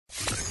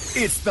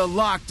It's the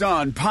Locked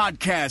On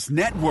Podcast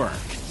Network,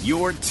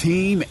 your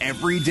team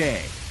every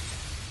day.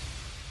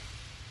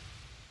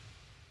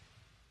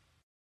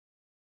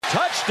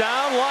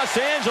 Touchdown, Los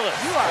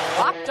Angeles. You are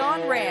Locked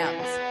On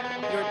Rams,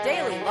 your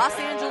daily Los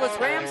Angeles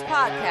Rams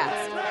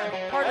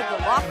podcast. Part of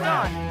the Locked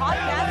On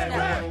Podcast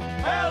Network,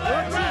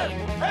 your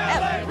team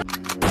every day.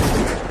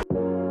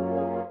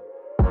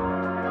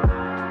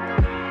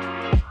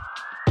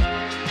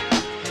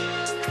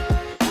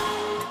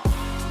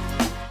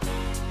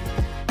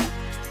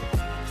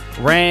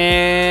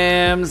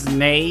 Rams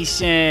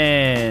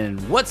Nation,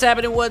 what's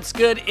happening? What's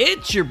good?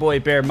 It's your boy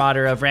Bear,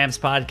 moderator of Rams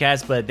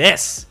Podcast, but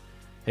this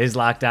is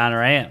Locked On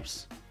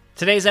Rams.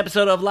 Today's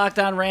episode of Locked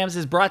On Rams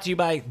is brought to you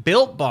by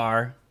Built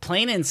Bar.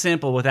 Plain and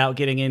simple, without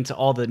getting into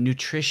all the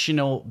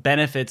nutritional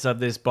benefits of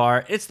this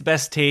bar. It's the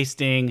best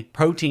tasting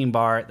protein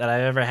bar that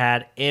I've ever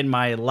had in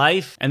my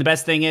life. And the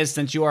best thing is,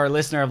 since you are a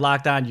listener of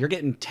Locked On, you're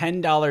getting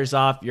 $10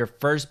 off your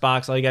first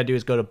box. All you got to do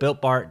is go to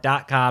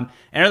BuiltBar.com,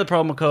 enter the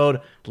promo code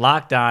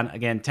Locked On.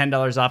 Again,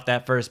 $10 off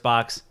that first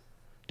box.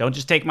 Don't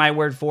just take my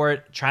word for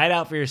it. Try it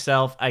out for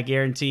yourself. I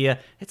guarantee you,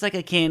 it's like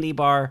a candy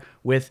bar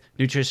with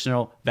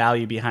nutritional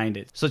value behind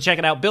it. So check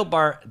it out,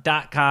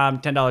 BuiltBar.com,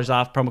 $10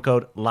 off, promo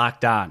code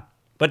Locked On.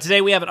 But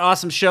today we have an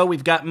awesome show.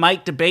 We've got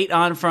Mike Debate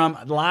on from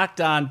Locked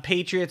On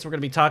Patriots. We're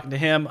going to be talking to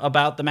him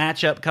about the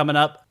matchup coming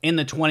up in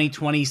the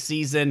 2020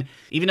 season.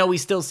 Even though we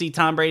still see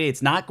Tom Brady,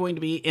 it's not going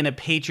to be in a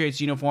Patriots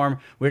uniform.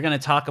 We're going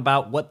to talk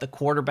about what the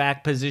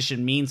quarterback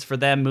position means for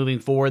them moving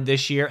forward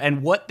this year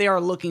and what they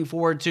are looking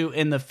forward to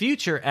in the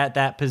future at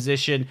that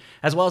position,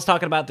 as well as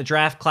talking about the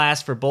draft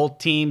class for both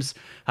teams.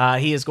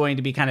 He is going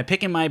to be kind of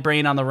picking my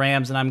brain on the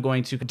Rams, and I'm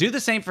going to do the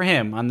same for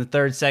him. On the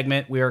third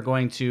segment, we are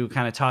going to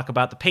kind of talk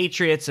about the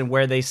Patriots and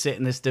where they sit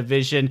in this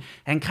division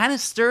and kind of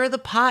stir the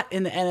pot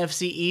in the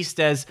NFC East,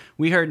 as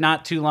we heard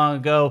not too long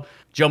ago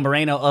Joe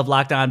Moreno of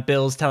Locked On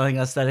Bills telling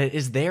us that it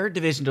is their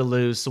division to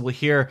lose. So we'll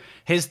hear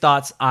his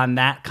thoughts on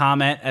that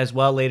comment as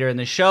well later in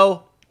the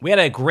show. We had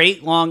a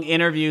great long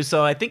interview,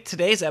 so I think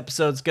today's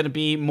episode is going to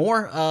be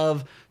more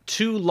of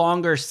two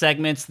longer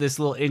segments, this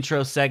little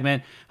intro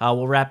segment.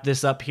 We'll wrap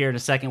this up here in a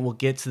second. We'll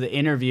get to the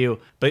interview,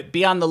 but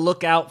be on the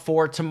lookout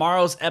for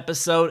tomorrow's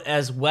episode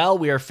as well.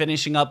 We are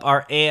finishing up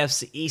our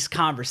AFC East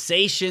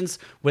conversations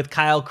with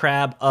Kyle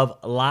Crabb of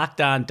Locked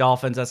On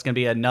Dolphins. That's going to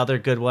be another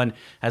good one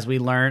as we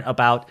learn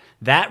about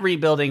that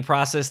rebuilding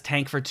process.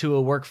 Tank for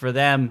Tua work for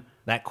them.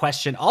 That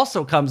question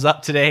also comes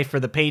up today for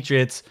the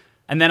Patriots.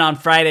 And then on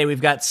Friday,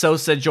 we've got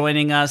Sosa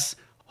joining us.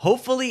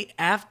 Hopefully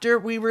after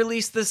we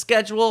release the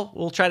schedule,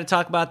 we'll try to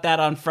talk about that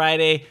on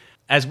Friday.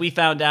 As we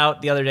found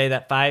out the other day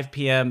that 5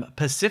 p.m.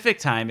 Pacific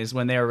time is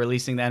when they are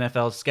releasing the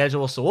NFL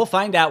schedule. So we'll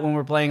find out when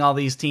we're playing all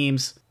these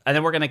teams. And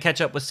then we're going to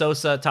catch up with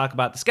Sosa, talk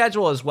about the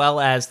schedule as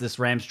well as this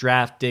Rams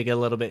draft, dig a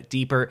little bit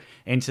deeper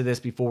into this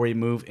before we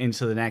move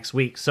into the next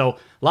week. So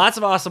lots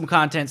of awesome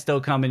content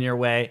still coming your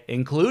way,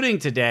 including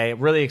today.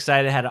 Really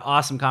excited. Had an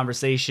awesome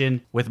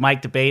conversation with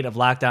Mike Debate of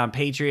Locked On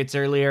Patriots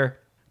earlier.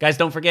 Guys,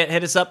 don't forget,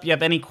 hit us up if you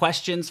have any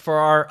questions for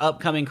our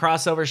upcoming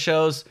crossover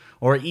shows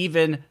or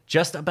even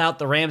just about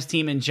the Rams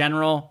team in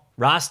general,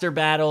 roster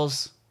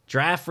battles,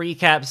 draft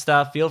recap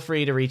stuff. Feel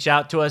free to reach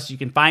out to us. You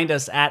can find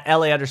us at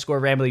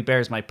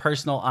LA_RamblyBears, my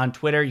personal on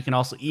Twitter. You can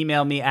also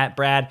email me at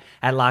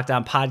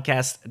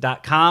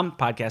brad@lockedonpodcast.com,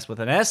 podcast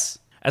with an S,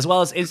 as well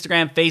as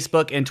Instagram,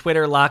 Facebook, and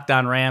Twitter, Locked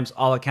On Rams,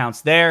 all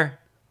accounts there.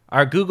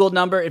 Our Google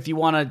number, if you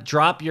want to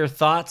drop your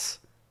thoughts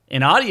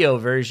in audio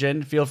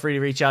version, feel free to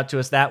reach out to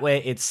us that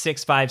way. It's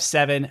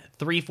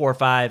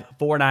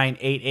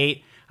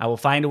 657-345-4988. I will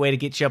find a way to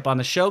get you up on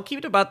the show. Keep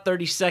it about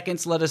 30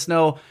 seconds. Let us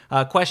know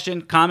a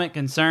question, comment,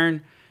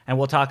 concern, and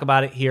we'll talk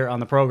about it here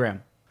on the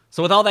program.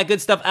 So with all that good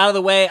stuff out of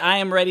the way, I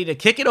am ready to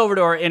kick it over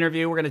to our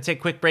interview. We're going to take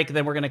a quick break, and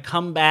then we're going to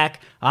come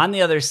back on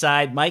the other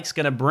side. Mike's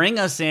going to bring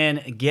us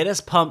in, get us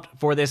pumped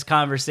for this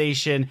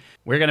conversation.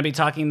 We're going to be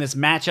talking this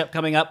matchup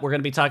coming up. We're going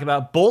to be talking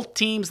about both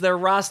teams, their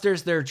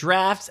rosters, their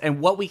drafts,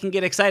 and what we can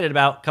get excited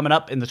about coming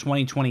up in the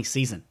 2020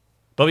 season.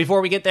 But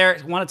before we get there,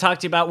 I want to talk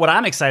to you about what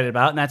I'm excited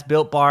about, and that's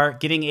Built Bar,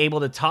 getting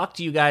able to talk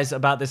to you guys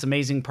about this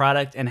amazing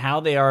product and how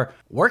they are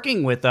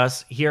working with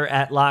us here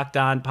at Locked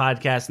On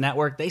Podcast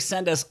Network. They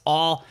send us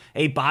all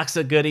a box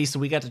of goodies, so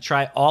we got to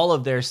try all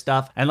of their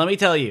stuff. And let me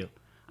tell you,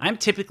 I'm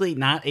typically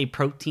not a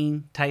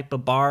protein type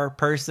of bar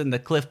person. The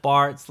Cliff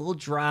Bar, it's a little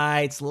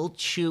dry, it's a little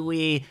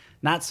chewy,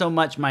 not so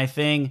much my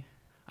thing.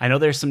 I know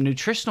there's some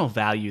nutritional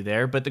value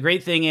there, but the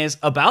great thing is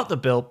about the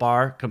Built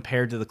Bar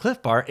compared to the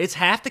Cliff Bar, it's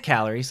half the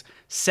calories,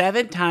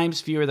 7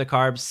 times fewer the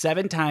carbs,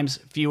 7 times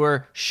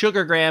fewer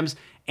sugar grams,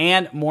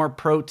 and more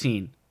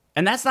protein.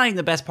 And that's not even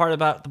the best part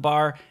about the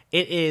bar.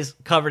 It is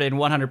covered in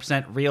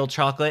 100% real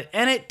chocolate,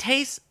 and it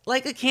tastes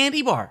like a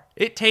candy bar.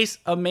 It tastes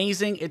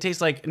amazing. It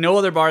tastes like no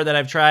other bar that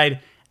I've tried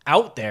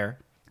out there.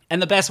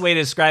 And the best way to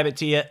describe it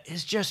to you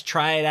is just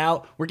try it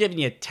out. We're giving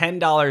you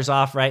 $10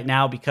 off right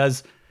now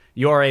because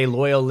you're a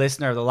loyal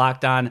listener of the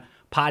Locked On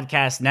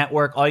Podcast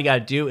Network. All you got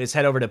to do is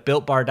head over to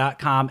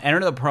BuiltBar.com, enter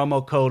the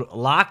promo code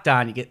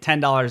LOCKEDON. You get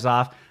 $10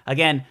 off.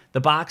 Again, the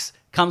box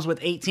comes with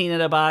 18 in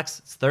a box.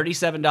 It's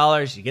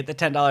 $37. You get the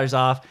 $10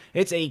 off.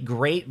 It's a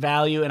great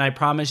value, and I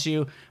promise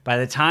you, by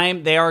the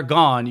time they are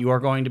gone, you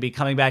are going to be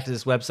coming back to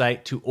this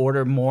website to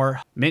order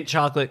more. Mint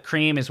chocolate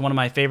cream is one of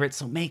my favorites,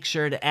 so make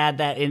sure to add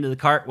that into the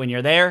cart when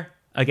you're there.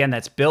 Again,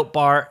 that's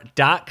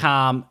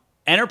BuiltBar.com.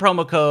 Enter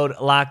promo code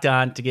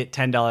LOCKEDON to get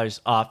 $10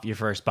 off your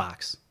first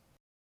box.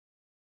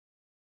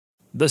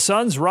 The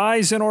Suns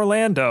rise in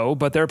Orlando,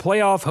 but their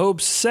playoff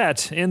hopes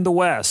set in the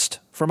West.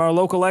 From our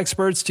local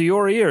experts to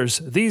your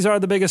ears, these are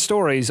the biggest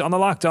stories on the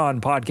Locked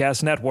On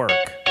Podcast Network.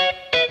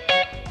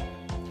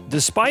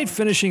 Despite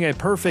finishing a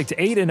perfect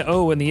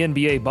 8-0 in the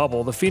NBA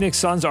bubble, the Phoenix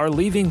Suns are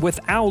leaving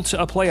without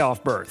a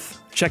playoff berth.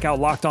 Check out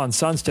Locked On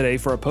Suns today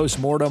for a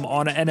postmortem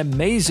on an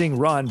amazing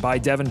run by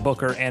Devin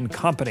Booker and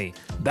company.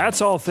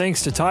 That's all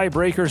thanks to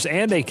tiebreakers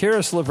and a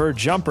Karis LeVert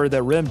jumper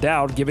that rimmed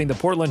out, giving the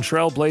Portland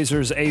Trail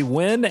Blazers a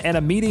win and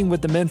a meeting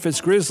with the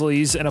Memphis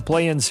Grizzlies in a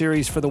play-in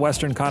series for the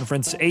Western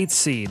Conference 8th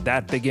seed.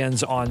 That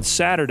begins on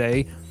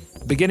Saturday.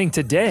 Beginning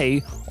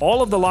today,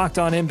 all of the Locked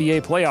On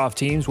NBA playoff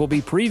teams will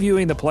be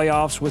previewing the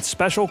playoffs with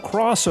special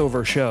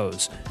crossover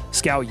shows.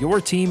 Scout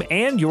your team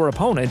and your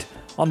opponent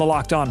on the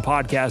Locked On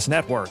Podcast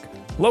Network.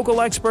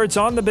 Local experts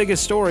on the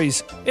biggest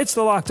stories. It's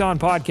the Locked On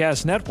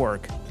Podcast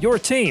Network. Your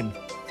team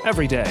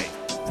every day.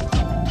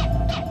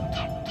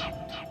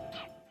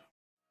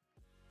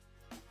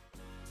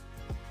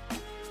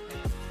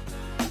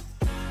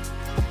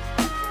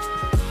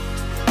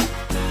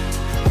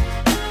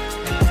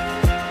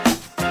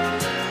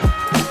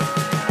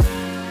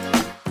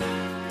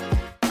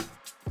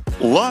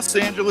 Los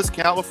Angeles,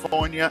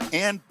 California,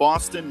 and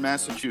Boston,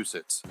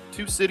 Massachusetts.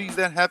 Two cities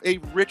that have a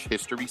rich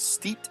history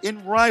steeped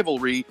in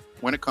rivalry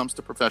when it comes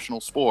to professional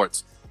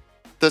sports.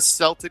 The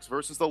Celtics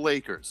versus the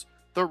Lakers.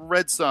 The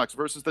Red Sox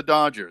versus the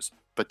Dodgers.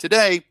 But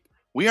today,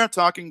 we are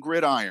talking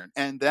gridiron,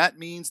 and that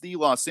means the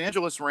Los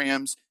Angeles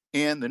Rams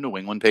and the New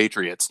England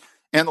Patriots.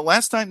 And the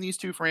last time these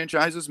two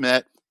franchises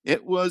met,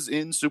 it was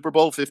in Super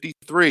Bowl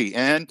 53,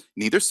 and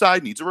neither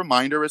side needs a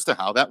reminder as to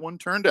how that one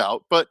turned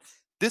out, but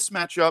this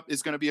matchup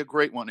is going to be a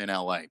great one in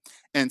LA.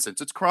 And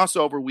since it's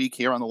crossover week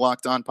here on the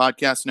Locked On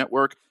Podcast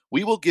Network,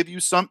 we will give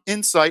you some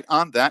insight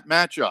on that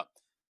matchup.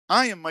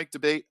 I am Mike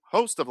Debate,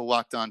 host of the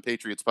Locked On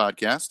Patriots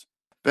podcast.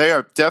 They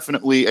are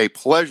definitely a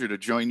pleasure to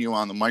join you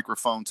on the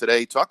microphone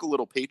today. Talk a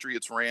little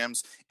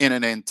Patriots-Rams in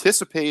an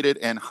anticipated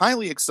and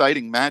highly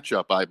exciting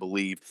matchup, I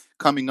believe,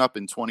 coming up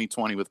in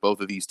 2020 with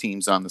both of these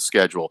teams on the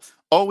schedule.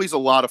 Always a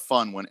lot of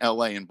fun when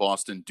LA and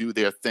Boston do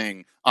their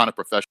thing on a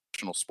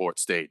professional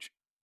sports stage.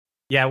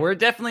 Yeah, we're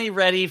definitely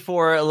ready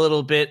for a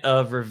little bit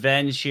of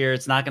revenge here.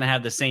 It's not going to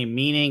have the same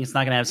meaning. It's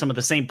not going to have some of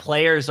the same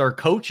players or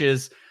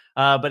coaches,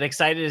 but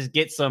excited to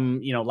get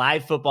some,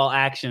 live football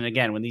action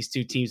again when these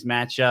two teams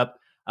match up.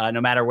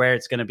 No matter where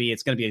it's going to be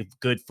a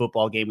good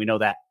football game. We know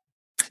that.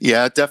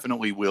 Yeah, it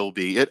definitely will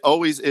be. It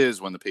always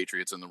is when the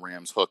Patriots and the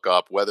Rams hook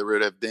up, whether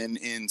it have been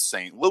in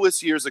St.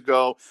 Louis years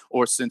ago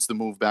or since the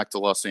move back to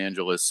Los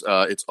Angeles.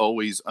 It's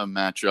always a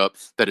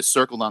matchup that is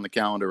circled on the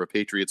calendar of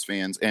Patriots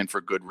fans, and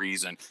for good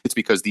reason. It's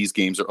because these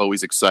games are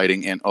always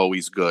exciting and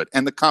always good,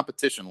 and the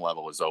competition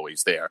level is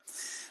always there.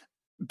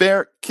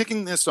 Bear,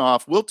 kicking this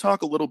off, we'll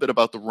talk a little bit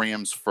about the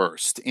Rams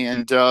first.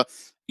 And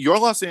your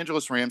Los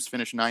Angeles Rams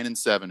finished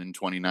 9-7 in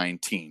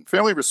 2019.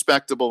 Fairly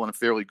respectable and a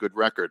fairly good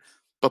record.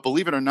 But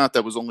believe it or not,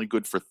 that was only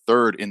good for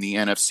third in the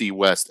NFC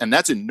West. And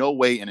that's in no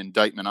way an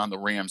indictment on the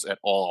Rams at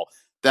all.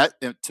 That,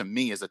 to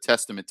me, is a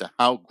testament to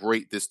how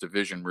great this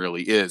division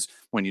really is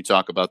when you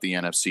talk about the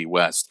NFC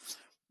West.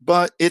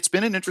 But it's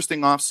been an interesting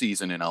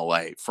offseason in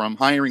LA, from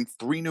hiring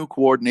 3 new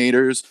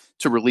coordinators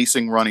to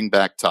releasing running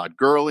back Todd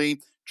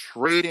Gurley,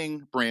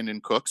 trading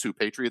Brandon Cooks, who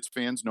Patriots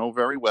fans know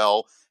very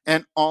well,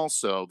 and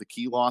also the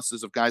key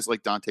losses of guys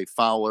like Dante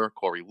Fowler,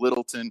 Corey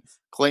Littleton,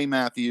 Clay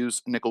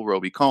Matthews, Nickel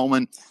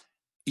Roby-Coleman.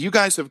 You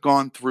guys have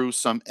gone through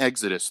some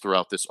exodus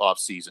throughout this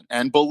offseason.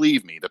 And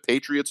believe me, the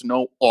Patriots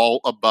know all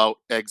about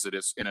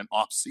exodus in an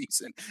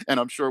offseason. And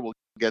I'm sure we'll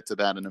get to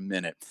that in a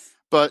minute.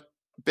 But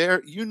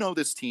Bear, you know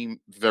this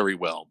team very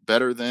well,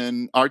 better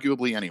than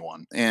arguably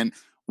anyone. And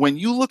when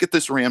you look at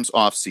this Rams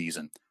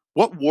offseason,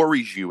 what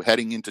worries you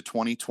heading into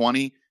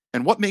 2020?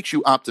 And what makes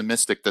you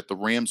optimistic that the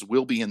Rams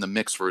will be in the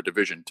mix for a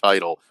division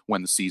title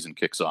when the season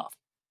kicks off?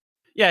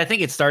 Yeah, I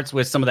think it starts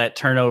with some of that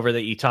turnover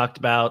that you talked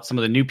about, some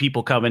of the new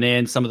people coming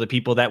in, some of the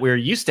people that we're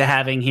used to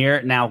having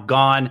here now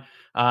gone.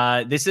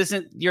 This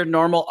isn't your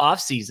normal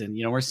offseason.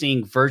 We're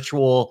seeing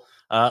virtual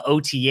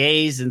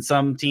OTAs, and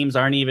some teams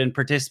aren't even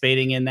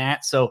participating in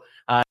that. So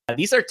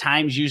these are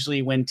times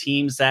usually when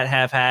teams that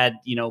have had,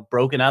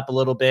 broken up a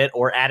little bit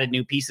or added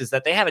new pieces,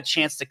 that they have a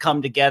chance to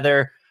come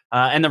together.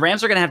 And the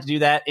Rams are going to have to do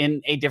that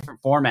in a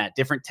different format,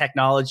 different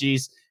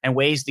technologies and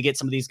ways to get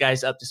some of these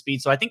guys up to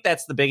speed. So I think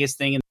that's the biggest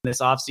thing in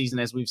this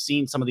offseason, as we've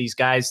seen some of these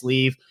guys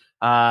leave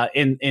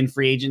in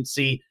free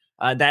agency.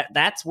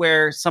 That's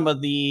where some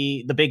of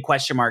the big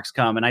question marks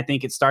come. And I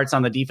think it starts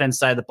on the defense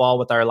side of the ball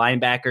with our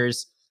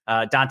linebackers.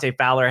 Dante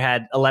Fowler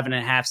had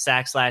 11.5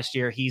 sacks last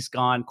year. He's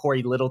gone.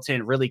 Corey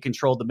Littleton really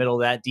controlled the middle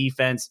of that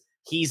defense.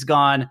 He's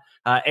gone.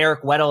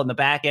 Eric Weddle in the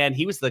back end.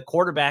 He was the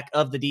quarterback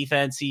of the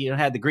defense. He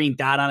had the green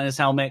dot on his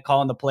helmet,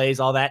 calling the plays,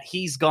 all that.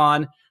 He's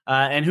gone.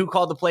 And who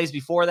called the plays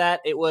before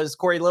that? It was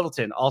Corey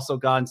Littleton, also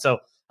gone. So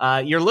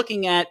you're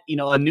looking at,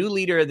 a new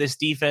leader of this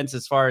defense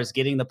as far as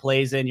getting the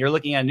plays in. You're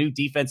looking at a new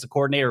defensive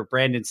coordinator,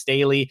 Brandon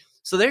Staley.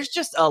 So there's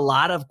just a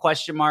lot of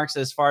question marks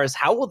as far as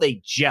how will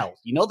they gel.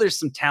 There's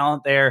some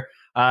talent there.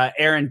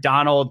 Aaron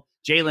Donald,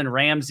 Jalen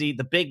Ramsey,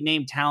 the big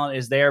name talent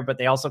is there, but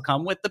they also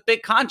come with the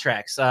big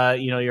contracts.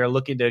 You're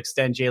looking to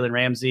extend Jalen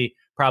Ramsey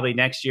probably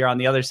next year on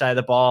the other side of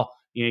the ball.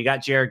 You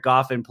got Jared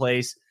Goff in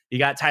place. You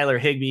got Tyler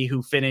Higbee,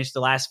 who finished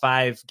the last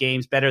 5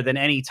 games better than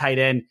any tight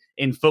end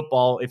in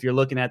football, if you're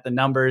looking at the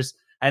numbers.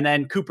 And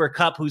then Cooper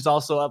Kupp, who's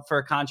also up for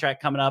a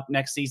contract coming up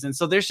next season.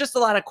 So there's just a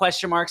lot of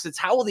question marks. It's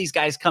how will these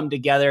guys come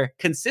together?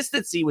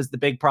 Consistency was the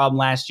big problem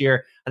last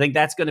year. I think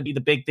that's going to be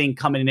the big thing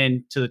coming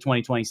into the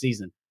 2020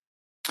 season.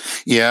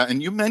 Yeah,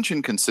 and you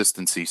mentioned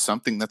consistency,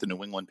 something that the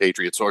New England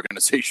Patriots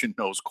organization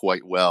knows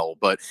quite well.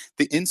 But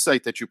the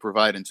insight that you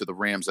provide into the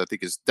Rams, I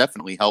think, is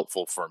definitely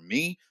helpful for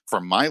me, for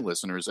my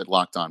listeners at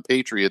Locked On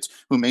Patriots,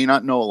 who may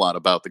not know a lot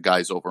about the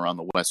guys over on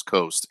the West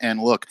Coast.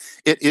 And look,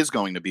 it is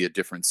going to be a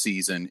different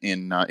season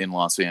in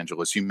Los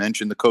Angeles. You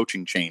mentioned the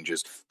coaching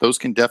changes; those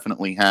can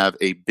definitely have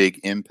a big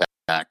impact.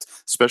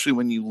 Especially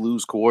when you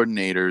lose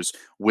coordinators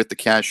with the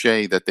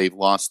cachet that they've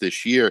lost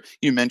this year.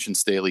 You mentioned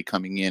Staley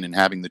coming in and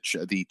having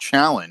the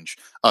challenge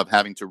of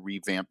having to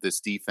revamp this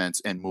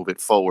defense and move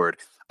it forward.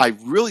 I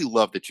really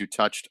love that you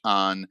touched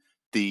on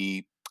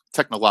the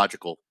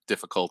technological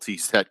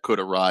difficulties that could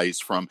arise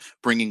from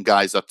bringing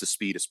guys up to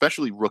speed,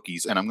 especially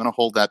rookies. And I'm going to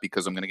hold that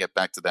because I'm going to get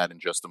back to that in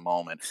just a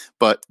moment.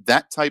 But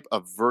that type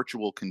of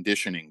virtual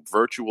conditioning,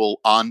 virtual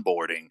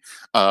onboarding,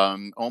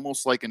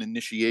 almost like an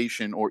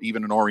initiation or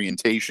even an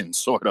orientation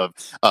sort of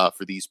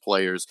for these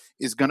players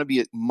is going to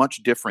be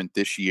much different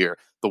this year.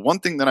 The one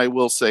thing that I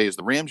will say is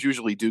the Rams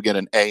usually do get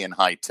an A in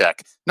high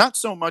tech. Not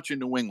so much in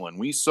New England.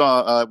 We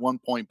saw at one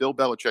point Bill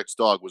Belichick's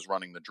dog was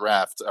running the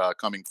draft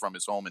coming from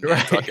his home in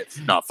Nantucket.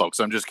 No,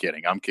 folks, I'm just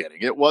kidding. I'm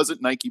kidding. It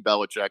wasn't Nike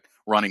Belichick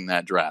running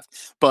that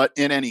draft. But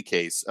in any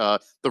case,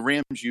 the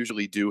Rams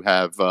usually do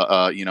have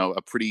a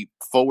pretty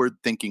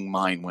forward-thinking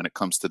mind when it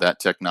comes to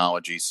that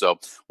technology. So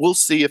we'll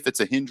see if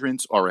it's a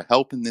hindrance or a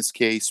help in this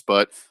case.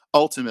 But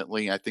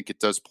ultimately, I think it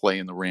does play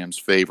in the Rams'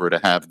 favor to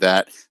have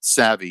that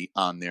savvy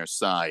on their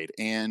side.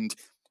 And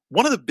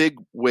one of the big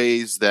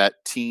ways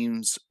that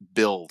teams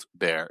build,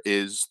 Bear,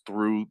 is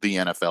through the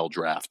NFL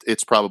draft.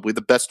 It's probably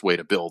the best way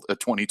to build a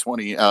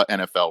 2020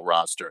 NFL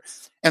roster.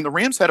 And the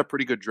Rams had a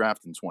pretty good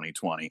draft in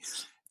 2020.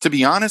 To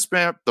be honest,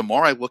 Bear, the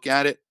more I look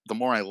at it, the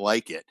more I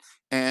like it.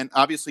 And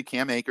obviously,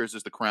 Cam Akers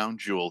is the crown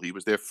jewel. He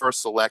was their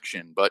first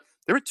selection. But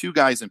there are 2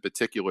 guys in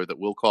particular that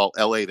will call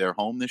LA their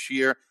home this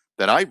year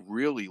that I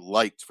really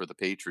liked for the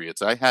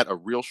Patriots. I had a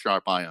real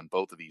sharp eye on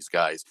both of these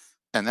guys.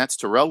 And that's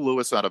Terrell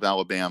Lewis out of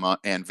Alabama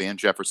and Van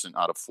Jefferson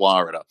out of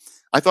Florida.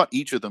 I thought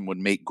each of them would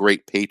make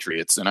great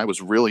Patriots, and I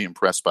was really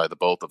impressed by the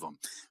both of them.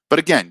 But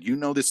again, you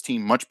know this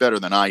team much better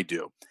than I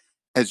do.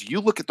 As you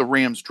look at the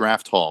Rams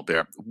draft haul,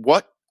 Bear,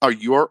 what are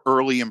your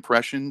early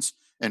impressions,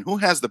 and who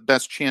has the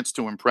best chance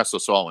to impress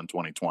us all in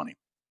 2020?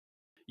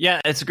 Yeah,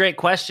 it's a great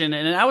question.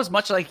 And I was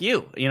much like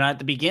you. At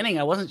the beginning,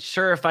 I wasn't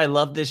sure if I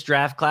loved this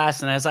draft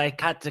class. And as I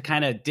got to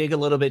kind of dig a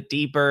little bit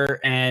deeper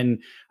and,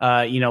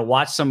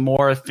 watch some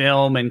more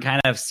film and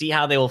kind of see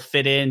how they will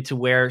fit into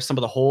where some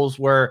of the holes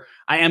were,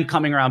 I am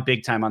coming around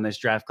big time on this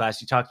draft class.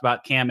 You talked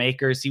about Cam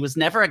Akers. He was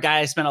never a guy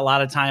I spent a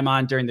lot of time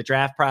on during the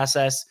draft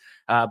process.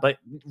 But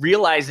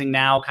realizing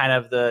now kind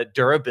of the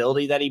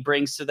durability that he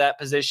brings to that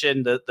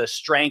position, the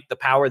strength, the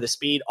power, the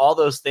speed, all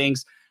those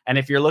things. And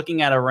if you're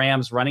looking at a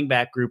Rams running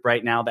back group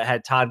right now that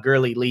had Todd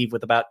Gurley leave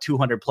with about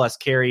 200 plus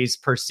carries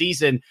per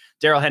season,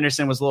 Darrell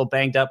Henderson was a little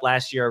banged up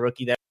last year, a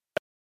rookie that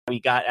we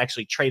got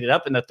actually traded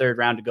up in the 3rd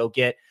round to go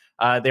get.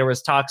 There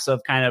was talks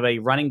of kind of a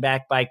running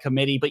back by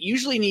committee, but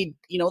usually need,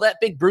 that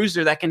big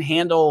bruiser that can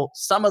handle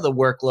some of the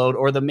workload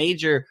or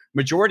the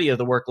majority of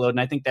the workload. And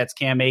I think that's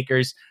Cam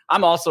Akers.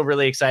 I'm also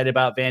really excited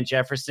about Van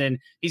Jefferson.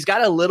 He's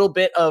got a little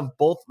bit of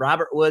both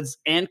Robert Woods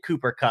and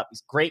Cooper Kupp.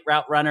 He's a great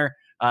route runner.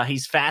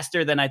 He's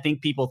faster than I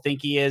think people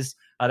think he is.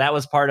 That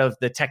was part of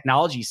the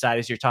technology side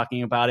as you're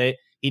talking about it.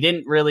 He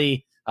didn't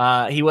really,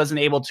 he wasn't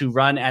able to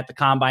run at the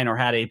combine or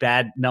had a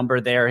bad number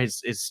there.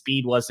 His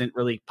speed wasn't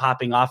really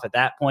popping off at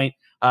that point.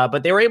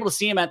 But they were able to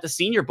see him at the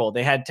Senior Bowl.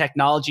 They had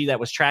technology that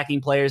was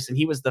tracking players, and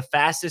he was the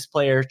fastest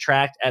player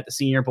tracked at the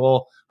Senior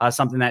Bowl,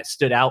 something that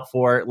stood out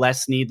for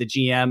Les Snead, the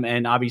GM,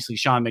 and obviously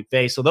Sean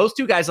McVay. So those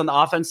 2 guys on the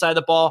offense side of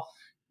the ball,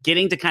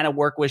 getting to kind of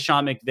work with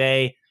Sean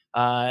McVay,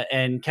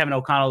 and Kevin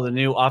O'Connell, the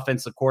new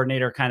offensive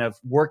coordinator, kind of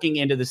working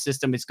into the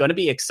system. It's going to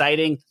be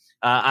exciting.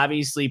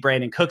 Obviously,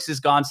 Brandon Cooks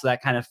is gone, so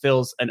that kind of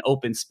fills an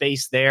open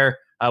space there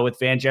with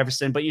Van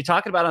Jefferson. But you're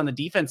talking about on the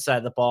defense side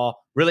of the ball,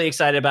 really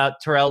excited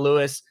about Terrell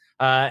Lewis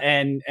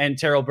and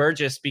Terrell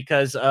Burgess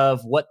because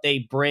of what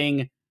they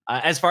bring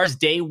as far as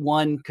day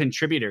one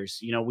contributors.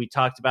 We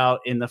talked about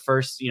in the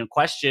first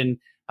question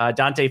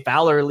Dante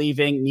Fowler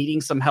leaving,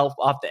 needing some help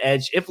off the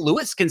edge. If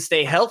Lewis can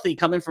stay healthy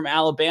coming from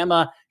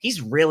Alabama,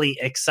 he's really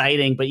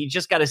exciting, but you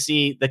just got to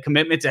see the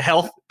commitment to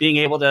health, being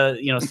able to,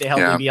 stay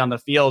healthy and be on the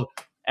field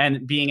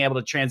and being able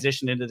to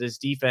transition into this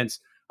defense.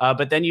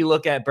 But then you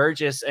look at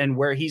Burgess and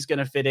where he's going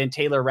to fit in.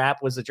 Taylor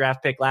Rapp was the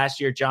draft pick last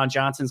year. John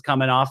Johnson's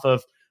coming off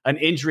of an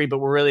injury, but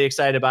we're really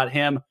excited about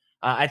him.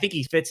 I think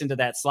he fits into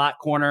that slot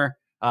corner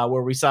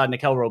where we saw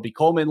Nickel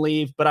Roby-Coleman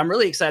leave. But I'm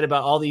really excited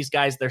about all these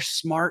guys. They're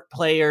smart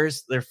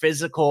players. They're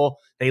physical.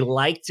 They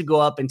like to go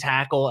up and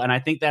tackle. And I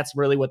think that's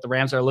really what the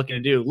Rams are looking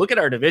to do. Look at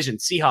our division.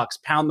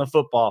 Seahawks, pound the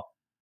football.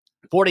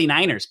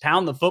 49ers,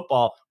 pound the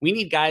football. We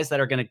need guys that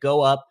are going to go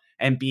up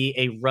and be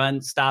a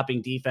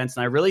run-stopping defense.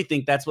 And I really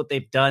think that's what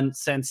they've done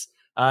since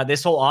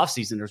this whole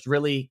offseason. There's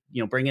really,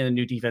 bringing in a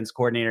new defense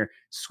coordinator,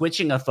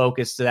 switching a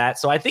focus to that.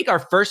 So I think our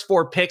first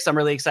 4 picks I'm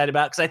really excited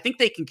about because I think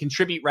they can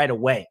contribute right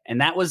away. And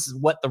that was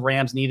what the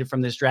Rams needed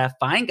from this draft.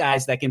 Find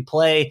guys that can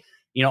play,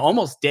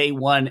 almost day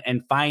one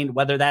and find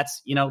whether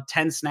that's,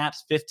 10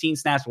 snaps, 15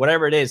 snaps,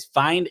 whatever it is,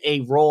 find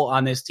a role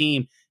on this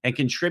team and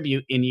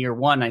contribute in year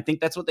one. I think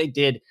that's what they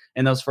did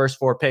in those first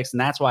 4 picks. And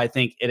that's why I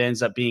think it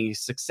ends up being a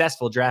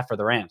successful draft for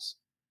the Rams.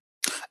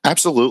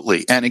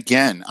 Absolutely. And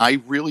again,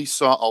 I really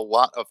saw a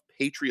lot of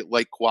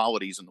Patriot-like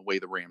qualities in the way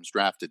the Rams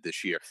drafted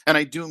this year. And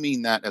I do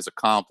mean that as a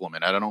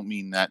compliment. I don't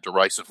mean that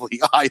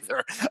derisively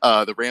either.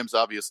 The Rams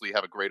obviously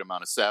have a great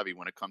amount of savvy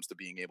when it comes to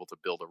being able to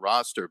build a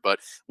roster. But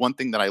one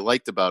thing that I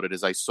liked about it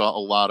is I saw a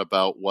lot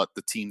about what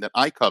the team that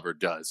I covered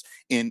does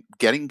in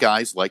getting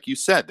guys, like you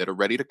said, that are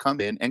ready to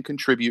come in and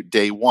contribute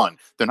day one.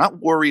 They're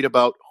not worried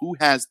about who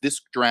has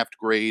this draft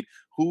grade,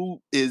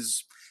 who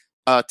is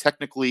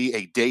technically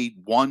a day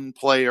 1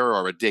 player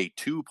or a day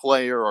 2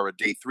 player or a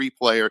day 3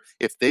 player.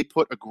 If they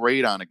put a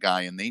grade on a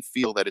guy and they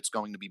feel that it's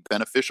going to be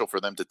beneficial for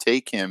them to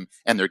take him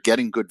and they're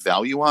getting good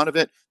value out of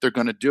it, they're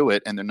going to do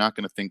it and they're not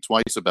going to think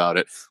twice about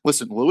it.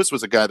 Listen, Lewis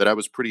was a guy that I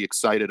was pretty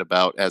excited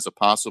about as a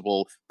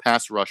possible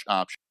pass rush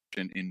option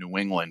in New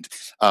England.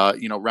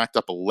 Racked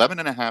up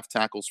 11.5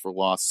 tackles for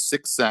loss,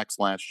 6 sacks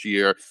last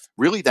year.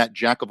 Really that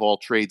jack of all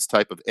trades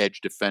type of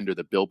edge defender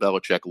that Bill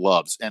Belichick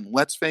loves. And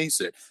let's face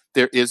it,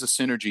 there is a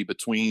synergy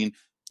between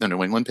the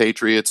New England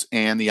Patriots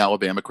and the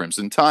Alabama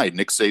Crimson Tide.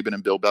 Nick Saban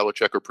and Bill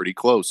Belichick are pretty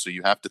close, so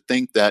you have to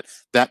think that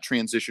that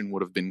transition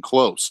would have been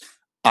close.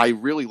 I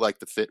really like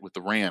the fit with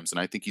the Rams, and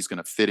I think he's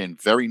going to fit in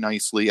very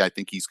nicely. I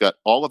think he's got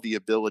all of the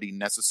ability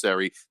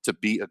necessary to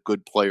be a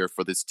good player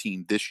for this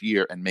team this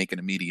year and make an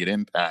immediate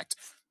impact.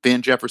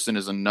 Van Jefferson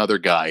is another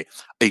guy,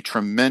 a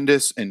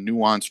tremendous and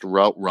nuanced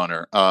route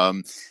runner.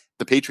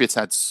 The Patriots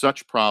had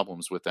such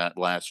problems with that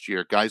last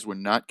year. Guys were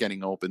not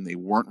getting open. They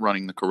weren't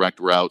running the correct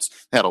routes.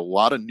 They had a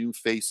lot of new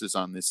faces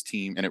on this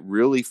team, and it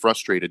really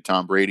frustrated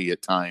Tom Brady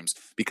at times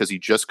because he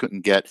just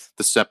couldn't get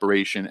the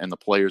separation and the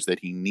players that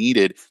he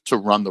needed to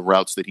run the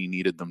routes that he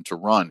needed them to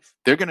run.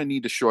 They're going to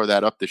need to shore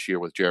that up this year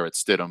with Jarrett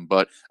Stidham.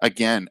 But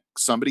again,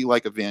 somebody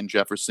like a Van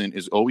Jefferson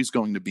is always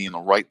going to be in the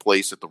right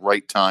place at the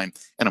right time.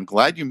 And I'm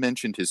glad you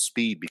mentioned his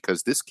speed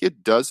because this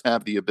kid does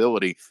have the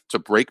ability to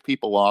break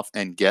people off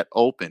and get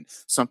open,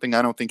 something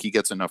I don't think he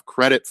gets enough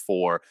credit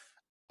for.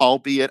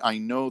 Albeit I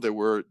know there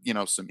were,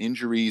 some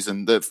injuries,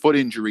 and the foot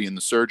injury and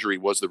the surgery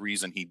was the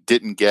reason he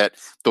didn't get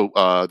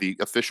the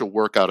official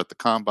workout at the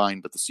Combine.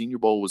 But the Senior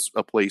Bowl was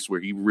a place where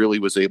he really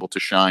was able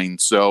to shine.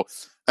 So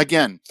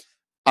again,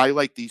 I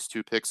like these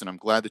 2 picks, and I'm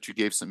glad that you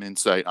gave some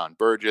insight on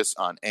Burgess,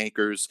 on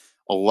Akers.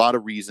 A lot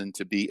of reason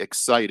to be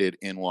excited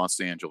in Los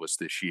Angeles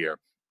this year.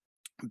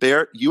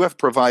 Bear, you have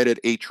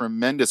provided a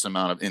tremendous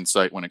amount of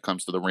insight when it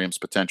comes to the Rams'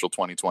 potential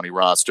 2020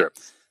 roster.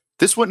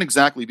 This wouldn't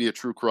exactly be a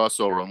true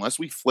crossover unless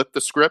we flip the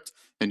script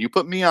and you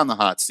put me on the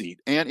hot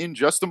seat. And in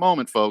just a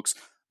moment, folks,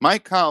 my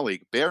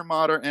colleague Bear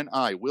Motter and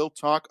I will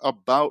talk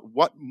about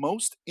what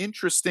most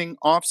interesting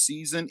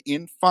offseason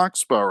in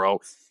Foxborough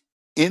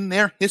in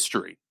their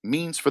history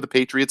means for the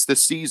Patriots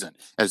this season,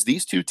 as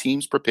these 2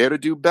 teams prepare to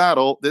do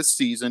battle this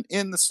season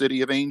in the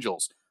City of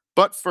Angels.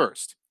 But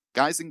first,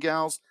 guys and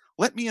gals,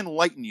 let me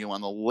enlighten you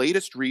on the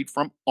latest read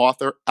from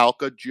author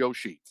Alka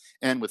Joshi.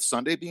 And with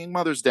Sunday being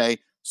Mother's Day,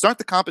 start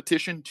the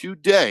competition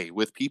today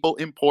with people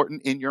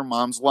important in your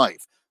mom's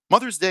life.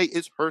 Mother's Day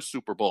is her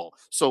Super Bowl,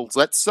 so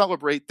let's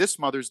celebrate this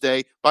Mother's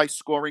Day by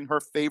scoring her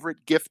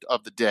favorite gift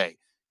of the day.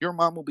 Your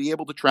mom will be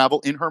able to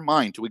travel in her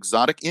mind to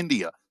exotic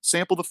India,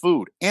 sample the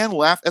food, and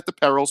laugh at the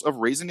perils of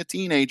raising a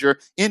teenager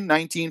in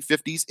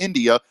 1950s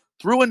India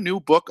through a new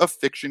book of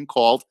fiction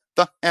called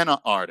The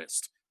Henna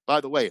Artist. By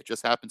the way, it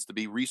just happens to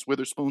be Reese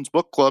Witherspoon's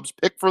book club's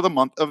pick for the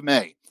month of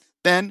May.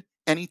 Then,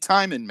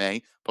 anytime in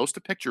May, post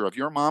a picture of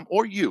your mom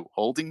or you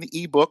holding the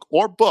ebook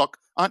or book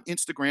on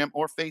Instagram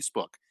or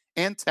Facebook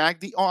and tag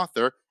the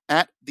author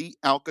at the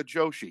Alka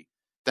Joshi.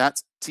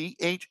 That's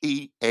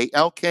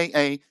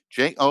TheAlkaJoshi,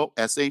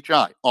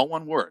 all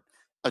one word.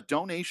 A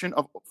donation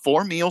of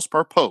 4 meals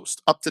per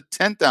post, up to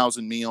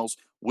 10,000 meals,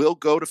 will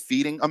go to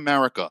Feeding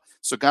America.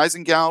 So guys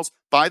and gals,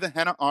 buy The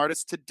Henna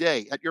Artist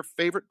today at your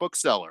favorite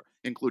bookseller,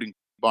 including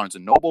Barnes &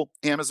 Noble,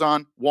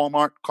 Amazon,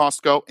 Walmart,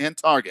 Costco, and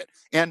Target,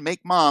 and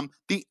make mom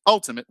the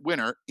ultimate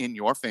winner in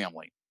your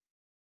family.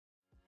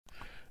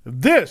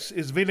 This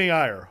is Vinny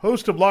Iyer,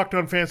 host of Locked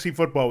On Fantasy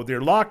Football, with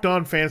your Locked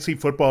On Fantasy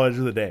Football Edge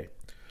of the Day.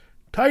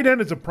 Tight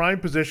end is a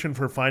prime position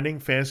for finding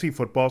fantasy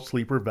football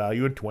sleeper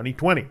value in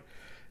 2020.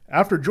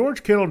 After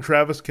George Kittle and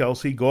Travis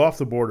Kelce go off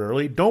the board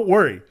early, don't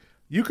worry.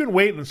 You can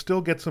wait and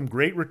still get some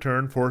great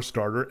return for a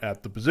starter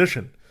at the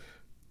position.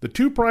 The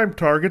two prime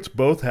targets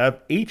both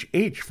have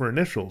HH for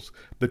initials,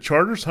 the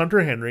Chargers'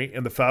 Hunter Henry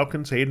and the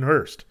Falcons' Hayden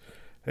Hurst.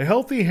 A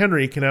healthy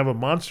Henry can have a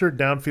monster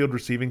downfield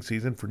receiving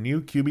season for new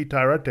QB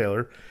Tyrod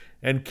Taylor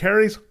and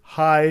carries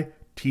high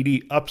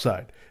TD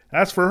upside.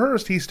 As for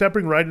Hurst, he's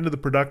stepping right into the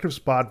productive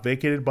spot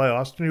vacated by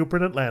Austin Hooper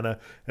in Atlanta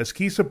as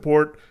key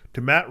support to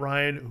Matt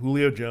Ryan,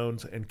 Julio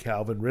Jones, and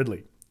Calvin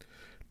Ridley.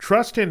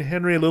 Trust in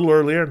Henry a little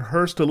earlier and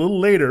Hurst a little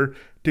later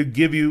to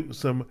give you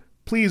some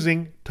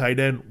pleasing tight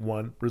end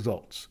one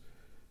results.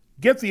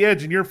 Get the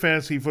edge in your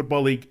fantasy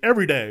football league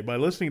every day by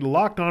listening to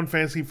Locked On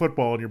Fantasy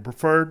Football on your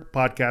preferred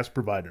podcast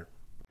provider.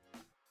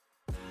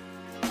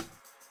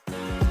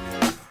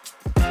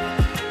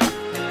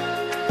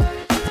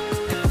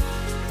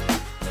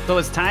 So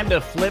it's time to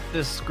flip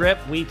the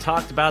script. We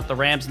talked about the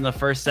Rams in the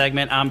first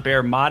segment. I'm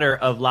Bear Motter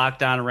of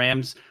Locked On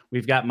Rams.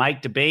 We've got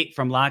Mike Debate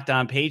from Locked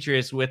On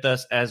Patriots with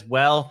us as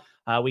well.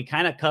 We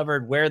kind of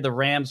covered where the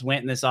Rams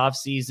went in this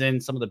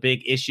offseason, some of the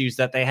big issues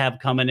that they have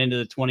coming into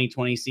the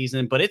 2020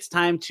 season. But it's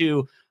time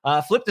to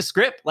flip the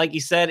script, like you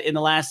said in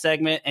the last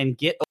segment, and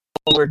get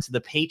over to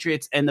the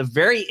Patriots and the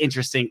very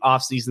interesting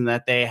offseason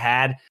that they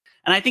had.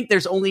 And I think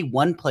there's only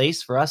one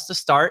place for us to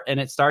start, and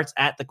it starts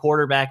at the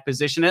quarterback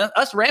position. And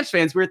us Rams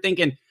fans, we were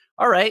thinking,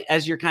 all right,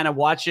 as you're kind of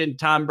watching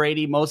Tom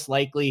Brady most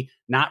likely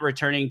not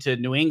returning to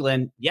New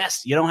England,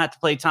 yes, you don't have to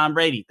play Tom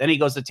Brady. Then he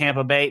goes to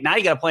Tampa Bay. Now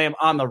you got to play him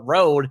on the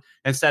road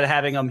instead of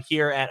having him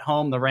here at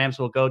home. The Rams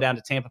will go down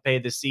to Tampa Bay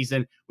this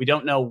season. We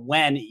don't know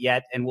when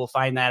yet, and we'll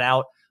find that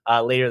out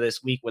later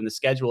this week when the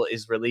schedule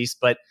is released.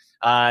 But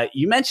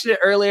you mentioned it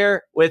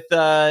earlier with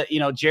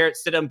Jarrett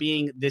Stidham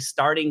being the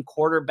starting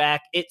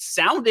quarterback. It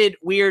sounded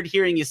weird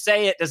hearing you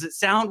say it. Does it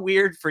sound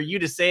weird for you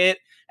to say it?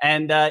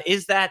 And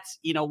is that,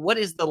 what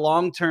is the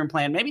long-term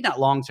plan? Maybe not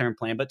long-term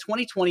plan, but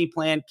 2020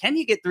 plan. Can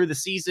you get through the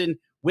season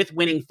with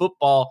winning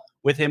football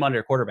with him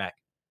under quarterback?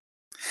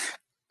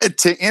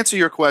 To answer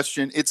your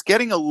question, it's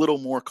getting a little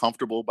more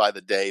comfortable by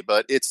the day,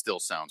 but it still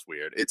sounds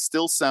weird. It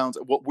still sounds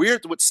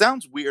what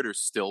sounds weirder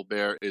still,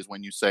 Bear, is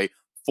when you say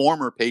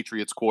former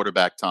Patriots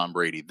quarterback Tom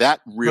Brady.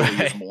 That really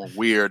is more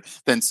weird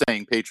than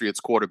saying Patriots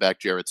quarterback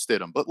Jarrett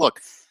Stidham. But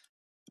look,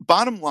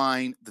 bottom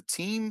line, the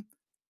team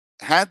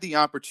had the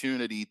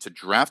opportunity to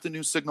draft a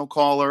new signal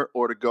caller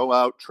or to go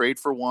out, trade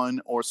for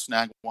one, or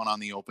snag one on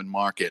the open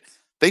market.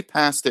 They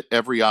passed at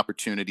every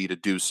opportunity to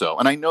do so.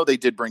 And I know they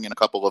did bring in a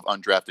couple of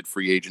undrafted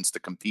free agents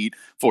to compete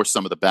for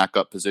some of the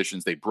backup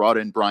positions. They brought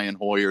in Brian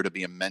Hoyer to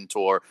be a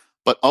mentor.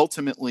 But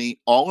ultimately,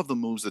 all of the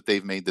moves that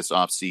they've made this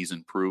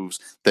offseason proves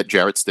that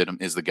Jarrett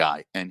Stidham is the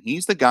guy. And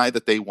he's the guy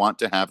that they want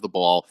to have the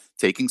ball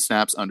taking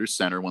snaps under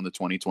center when the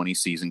 2020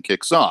 season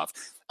kicks off.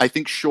 I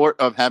think short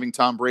of having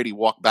Tom Brady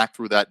walk back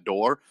through that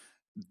door,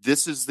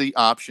 this is the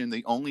option,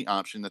 the only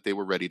option that they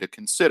were ready to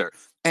consider.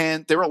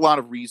 And there are a lot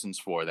of reasons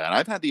for that.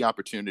 I've had the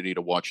opportunity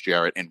to watch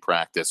Jarrett in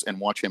practice and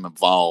watch him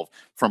evolve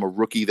from a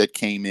rookie that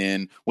came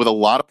in with a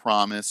lot of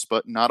promise,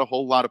 but not a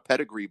whole lot of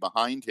pedigree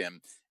behind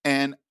him.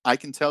 And I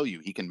can tell you,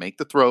 he can make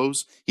the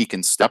throws. He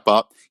can step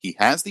up. He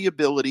has the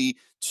ability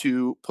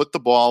to put the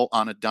ball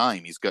on a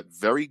dime. He's got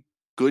very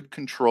good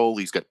control.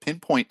 He's got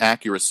pinpoint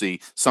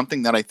accuracy,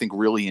 something that I think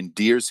really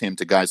endears him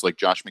to guys like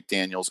Josh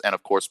McDaniels and,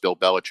 of course, Bill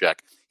Belichick.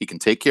 He can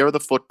take care of the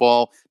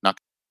football, not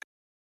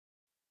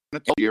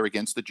year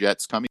against the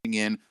Jets, coming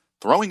in,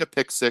 throwing a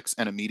pick six,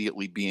 and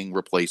immediately being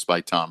replaced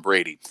by Tom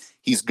Brady.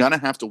 He's going to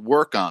have to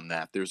work on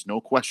that. There's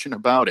no question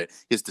about it.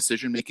 His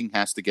decision-making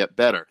has to get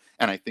better.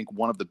 And I think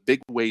one of the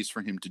big ways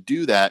for him to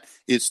do that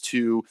is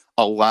to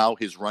allow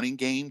his running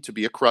game to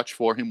be a crutch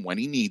for him when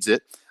he needs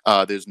it.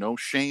 There's no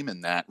shame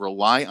in that.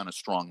 Rely on a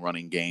strong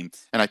running game.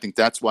 And I think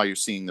that's why you're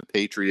seeing the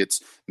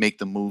Patriots make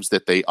the moves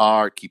that they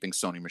are, keeping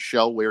Sony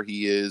Michel where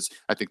he is.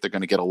 I think they're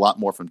going to get a lot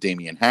more from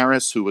Damian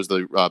Harris, who was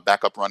the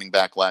backup running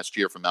back last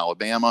year from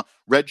Alabama,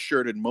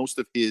 redshirted most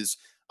of his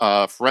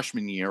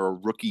freshman year or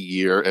rookie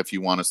year, if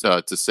you want us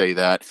to say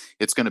that.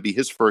 It's going to be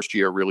his first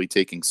year really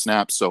taking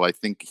snaps, so I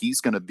think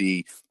he's going to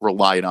be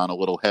relied on a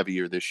little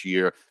heavier this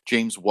year.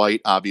 James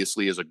White,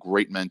 obviously, is a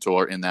great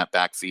mentor in that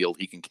backfield.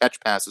 He can catch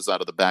passes out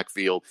of the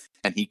backfield,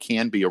 and he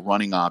can be a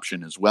running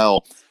option as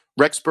well.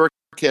 Rex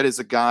Burkhead is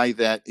a guy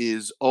that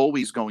is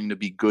always going to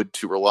be good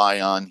to rely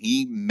on.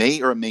 He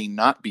may or may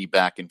not be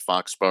back in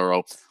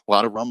Foxborough. A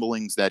lot of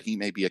rumblings that he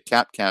may be a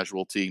cap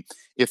casualty.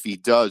 If he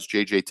does,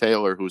 J.J.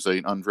 Taylor, who's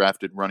an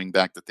undrafted running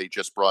back that they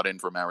just brought in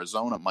from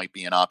Arizona, might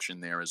be an option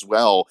there as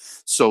well.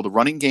 So the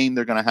running game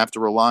they're going to have to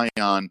rely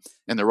on,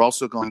 and they're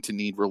also going to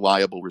need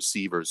reliable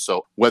receivers.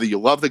 So whether you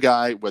love the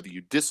guy, whether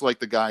you dislike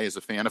the guy as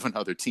a fan of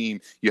another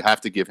team, you have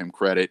to give him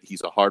credit.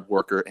 He's a hard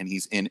worker, and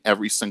he's in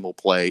every single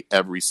play,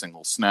 every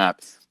single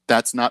snap.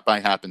 That's not by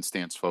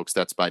happenstance, folks.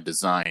 That's by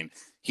design.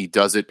 He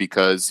does it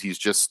because he's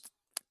just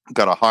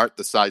got a heart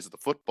the size of the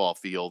football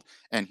field,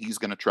 and he's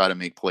going to try to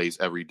make plays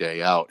every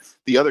day out.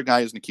 The other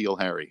guy is N'Keal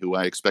Harry, who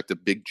I expect a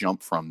big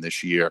jump from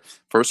this year.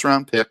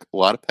 First-round pick, a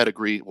lot of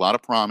pedigree, a lot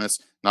of promise,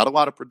 not a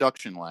lot of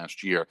production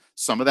last year.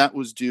 Some of that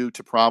was due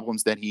to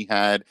problems that he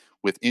had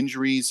with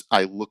injuries.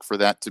 I look for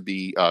that to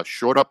be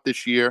short up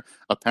this year.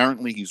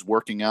 Apparently, he's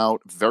working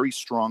out very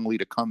strongly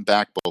to come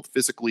back both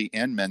physically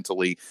and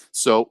mentally.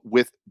 So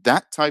with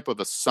that type of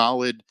a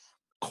solid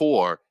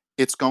core,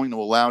 it's going to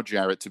allow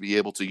Jarrett to be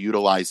able to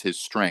utilize his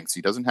strengths.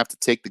 He doesn't have to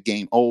take the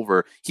game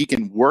over. He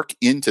can work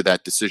into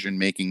that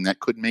decision-making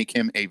that could make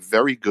him a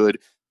very good,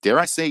 dare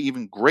I say,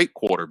 even great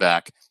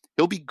quarterback.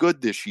 He'll be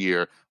good this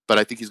year, but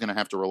I think he's going to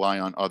have to rely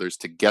on others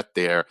to get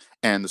there.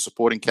 And the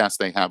supporting cast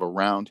they have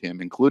around him,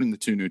 including the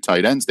 2 new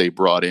tight ends they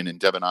brought in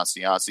Devin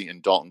Asiasi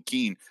and Dalton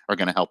Keene, are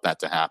going to help that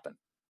to happen.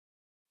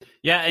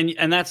 Yeah,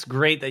 and that's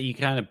great that you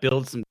kind of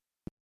build some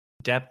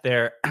depth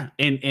there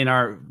in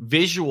our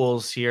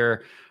visuals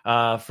here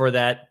for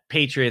that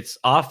Patriots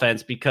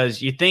offense,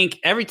 because you think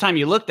every time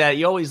you looked at it,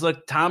 you always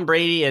look Tom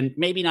Brady and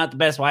maybe not the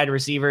best wide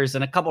receivers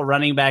and a couple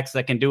running backs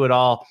that can do it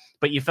all,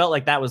 but you felt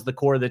like that was the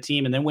core of the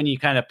team. And then when you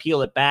kind of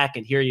peel it back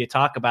and hear you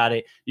talk about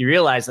it, you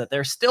realize that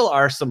there still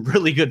are some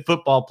really good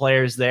football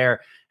players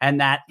there, and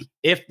that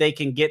if they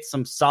can get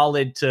some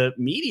solid to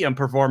medium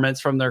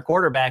performance from their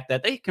quarterback,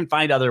 that they can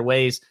find other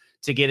ways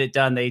to get it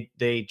done.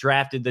 They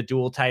drafted the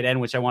dual tight end,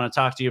 which I want to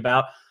talk to you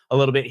about a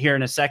little bit here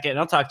in a second. And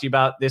I'll talk to you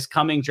about this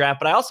coming draft,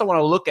 but I also want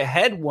to look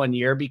ahead 1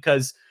 year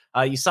because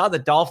you saw the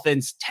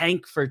Dolphins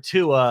tank for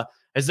Tua.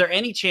 Is there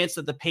any chance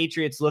that the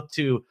Patriots look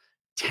to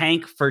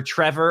tank for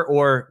Trevor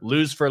or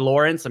lose for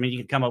Lawrence? I mean, you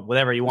can come up with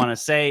whatever you want to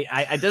say.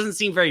 It doesn't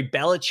seem very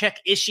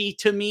Belichick-ishy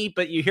to me,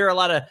 but you hear a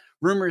lot of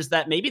rumors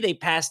that maybe they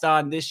passed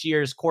on this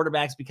year's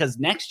quarterbacks because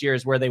next year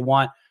is where they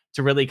want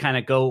to really kind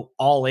of go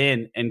all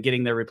in and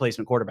getting their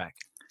replacement quarterback.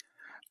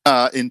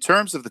 In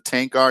terms of the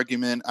tank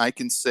argument, I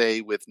can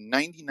say with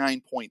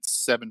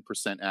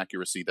 99.7%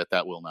 accuracy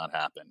that will not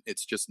happen.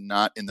 It's just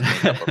not in the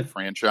makeup of a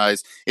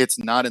franchise. It's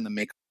not in the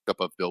makeup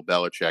of Bill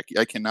Belichick.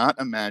 I cannot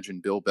imagine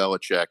Bill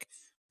Belichick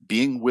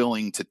being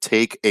willing to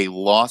take a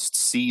lost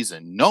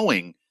season,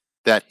 knowing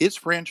that his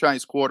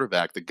franchise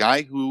quarterback, the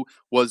guy who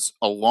was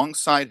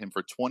alongside him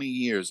for 20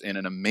 years in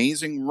an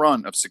amazing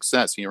run of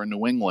success here in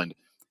New England,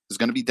 is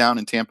going to be down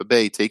in Tampa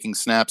Bay taking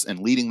snaps and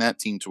leading that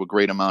team to a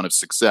great amount of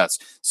success.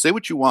 Say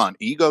what you want.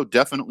 Ego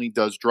definitely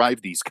does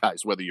drive these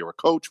guys, whether you're a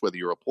coach, whether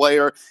you're a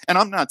player. And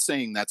I'm not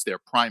saying that's their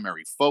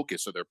primary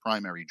focus or their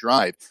primary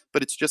drive,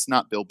 but it's just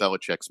not Bill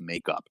Belichick's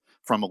makeup.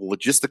 From a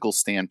logistical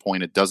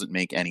standpoint, it doesn't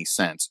make any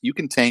sense. You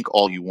can tank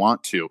all you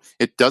want to.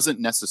 It doesn't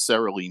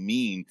necessarily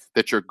mean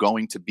that you're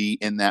going to be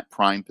in that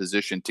prime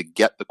position to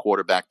get the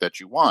quarterback that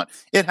you want.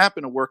 It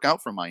happened to work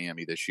out for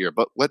Miami this year,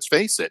 but let's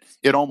face it,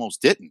 it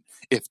almost didn't.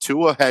 If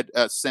Tua had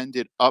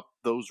ascended up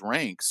those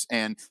ranks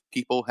and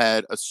people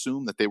had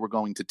assumed that they were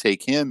going to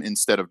take him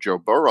instead of Joe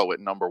Burrow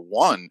at number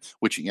 1,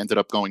 which he ended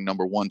up going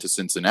number 1 to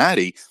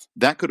Cincinnati,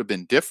 that could have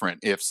been different.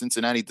 If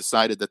Cincinnati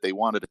decided that they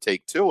wanted to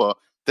take Tua,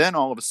 then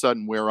all of a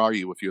sudden, where are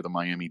you if you're the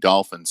Miami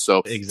Dolphins?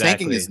 So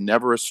tanking is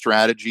never a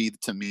strategy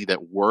to me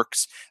that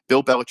works.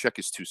 Bill Belichick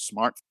is too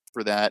smart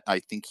for that.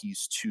 I think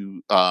he's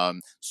too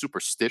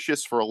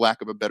superstitious, for a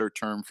lack of a better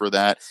term, for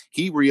that.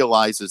 He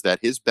realizes that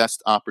his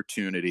best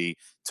opportunity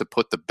to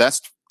put the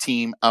best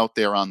team out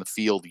there on the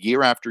field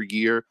year after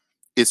year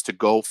is to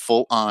go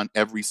full on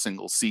every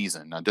single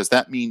season. Now, does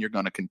that mean you're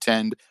going to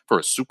contend for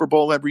a Super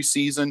Bowl every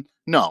season?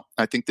 No,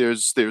 I think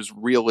there's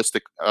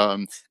realistic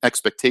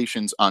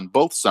expectations on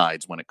both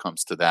sides when it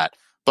comes to that.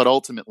 But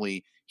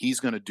ultimately, he's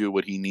going to do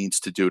what he needs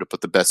to do to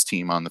put the best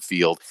team on the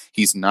field.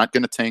 He's not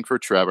going to tank for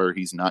Trevor.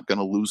 He's not going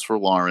to lose for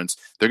Lawrence.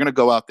 They're going to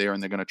go out there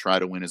and they're going to try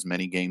to win as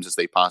many games as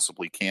they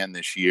possibly can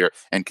this year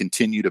and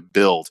continue to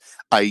build.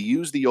 I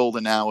use the old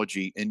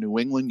analogy. In New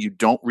England, you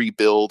don't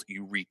rebuild,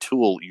 you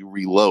retool, you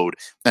reload.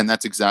 And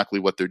that's exactly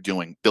what they're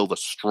doing. Build a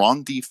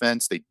strong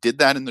defense. They did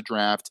that in the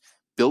draft.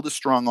 Build a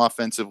strong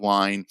offensive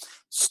line,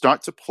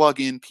 start to plug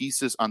in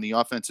pieces on the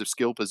offensive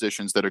skill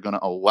positions that are going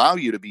to allow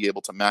you to be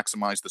able to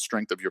maximize the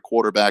strength of your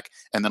quarterback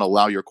and then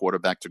allow your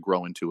quarterback to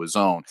grow into his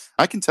own.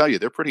 I can tell you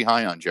they're pretty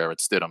high on Jarrett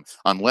Stidham.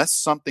 Unless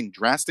something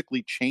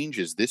drastically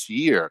changes this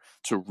year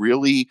to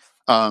really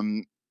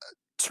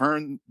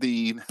turn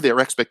their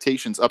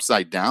expectations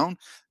upside down,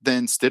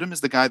 then Stidham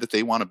is the guy that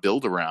they want to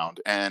build around.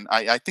 And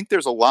I think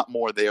there's a lot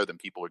more there than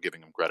people are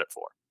giving him credit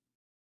for.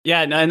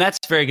 Yeah, no, and that's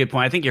a very good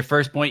point. I think your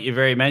first point you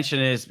very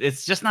mentioned is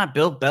it's just not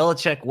Bill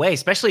Belichick way,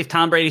 especially if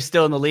Tom Brady's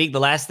still in the league. The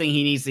last thing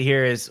he needs to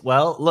hear is,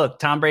 well, look,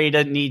 Tom Brady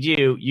doesn't need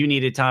you. You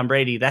needed Tom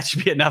Brady. That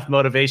should be enough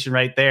motivation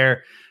right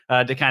there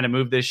to kind of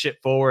move this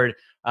ship forward.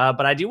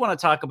 But I do want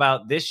to talk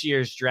about this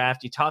year's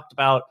draft. You talked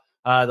about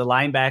the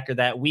linebacker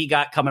that we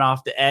got coming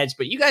off the edge,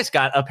 but you guys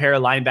got a pair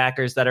of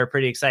linebackers that are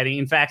pretty exciting.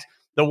 In fact,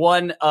 the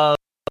one of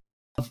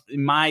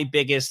my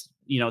biggest,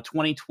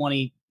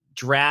 2020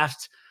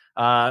 draft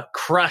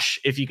crush,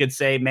 if you could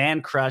say,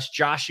 man crush,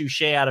 Josh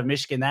Uche out of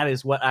Michigan. That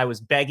is what I was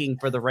begging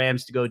for the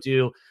Rams to go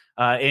do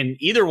in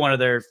either one of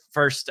their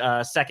first,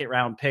 second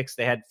round picks.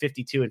 They had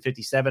 52 and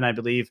 57, I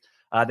believe,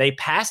 They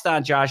passed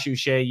on Josh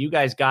Uche. You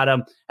guys got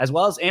him, as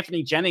well as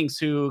Anthony Jennings,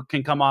 who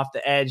can come off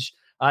the edge.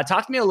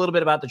 Talk to me a little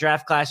bit about the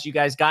draft class you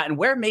guys got and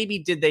where maybe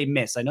did they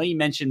miss? I know you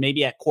mentioned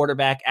maybe at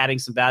quarterback adding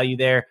some value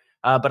there,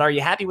 but are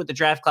you happy with the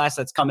draft class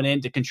that's coming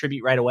in to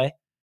contribute right away?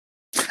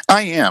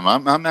 I am.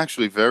 I'm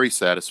actually very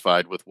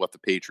satisfied with what the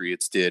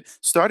Patriots did,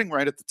 starting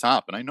right at the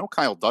top. And I know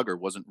Kyle Duggar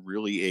wasn't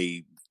really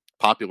a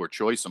popular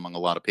choice among a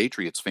lot of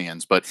Patriots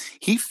fans, but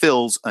he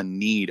fills a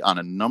need on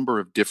a number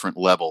of different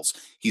levels.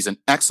 He's an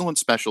excellent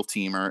special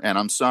teamer, and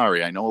I'm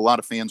sorry, I know a lot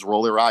of fans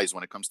roll their eyes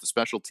when it comes to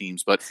special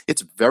teams, but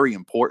it's very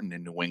important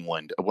in New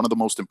England. One of the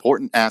most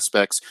important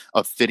aspects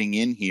of fitting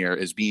in here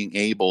is being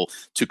able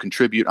to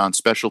contribute on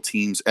special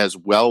teams as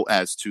well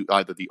as to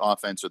either the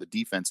offense or the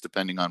defense,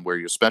 depending on where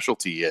your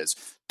specialty is.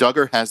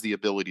 Duggar has the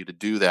ability to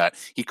do that.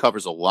 He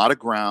covers a lot of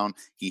ground.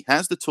 He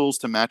has the tools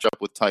to match up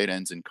with tight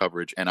ends in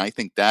coverage, and I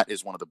think that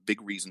is one of the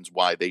big reasons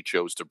why they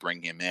chose to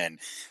bring him in.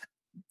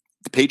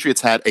 The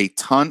Patriots had a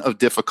ton of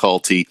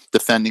difficulty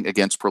defending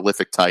against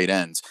prolific tight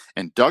ends,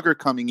 and Duggar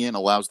coming in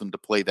allows them to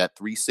play that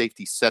three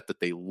safety set that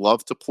they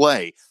love to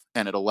play,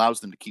 and it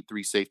allows them to keep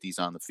three safeties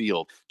on the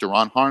field.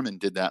 Deron Harmon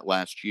did that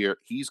last year.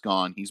 He's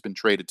gone. He's been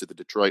traded to the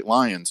Detroit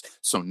Lions.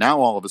 So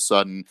now all of a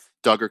sudden,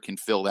 Duggar can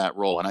fill that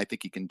role, and I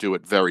think he can do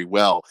it very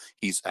well.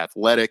 He's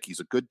athletic. He's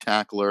a good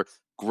tackler.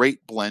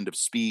 Great blend of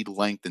speed,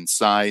 length, and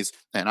size,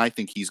 and I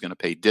think he's going to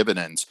pay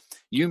dividends.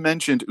 You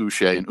mentioned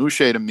Uche, and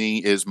Uche to me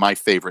is my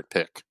favorite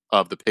pick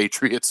of the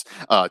Patriots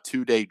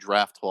 2-day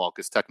draft haul,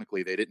 because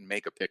technically they didn't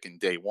make a pick in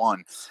day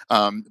one.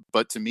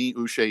 But to me,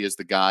 Uche is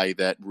the guy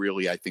that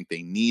really I think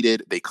they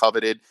needed, they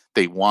coveted,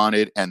 they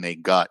wanted, and they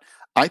got.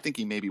 I think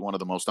he may be one of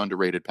the most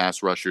underrated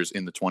pass rushers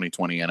in the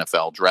 2020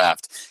 NFL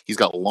draft. He's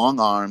got long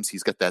arms.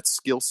 He's got that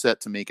skill set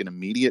to make an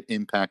immediate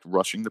impact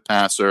rushing the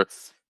passer.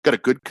 Got a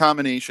good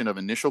combination of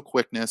initial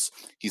quickness.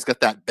 He's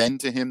got that bend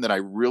to him that I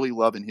really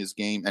love in his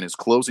game, and his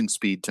closing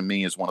speed to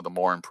me is one of the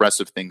more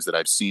impressive things that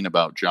I've seen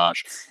about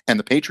Josh. And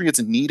the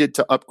Patriots needed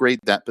to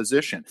upgrade that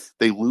position.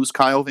 They lose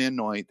Kyle Van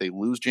Noy. They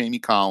lose Jamie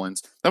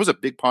Collins. That was a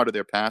big part of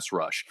their pass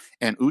rush.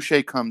 And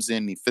Uche comes in,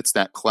 and he fits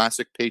that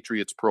classic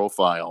Patriots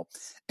profile.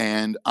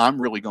 And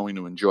I'm really going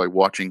to enjoy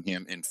watching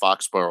him in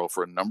Foxborough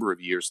for a number of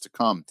years to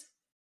come.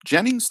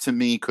 Jennings, to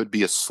me, could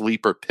be a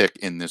sleeper pick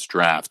in this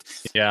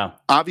draft. Yeah.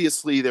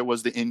 Obviously, there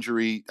was the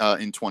injury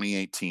in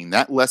 2018.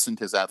 That lessened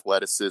his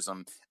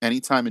athleticism.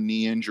 Anytime a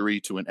knee injury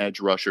to an edge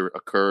rusher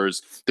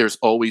occurs, there's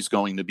always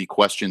going to be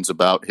questions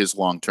about his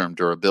long-term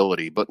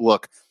durability. But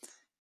look,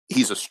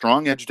 he's a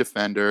strong edge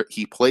defender.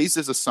 He plays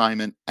his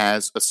assignment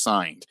as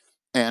assigned.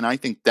 And I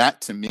think that,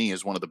 to me,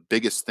 is one of the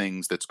biggest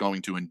things that's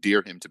going to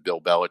endear him to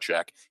Bill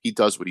Belichick. He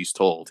does what he's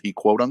told. He,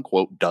 quote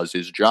unquote, does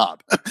his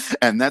job.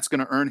 And that's going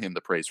to earn him the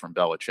praise from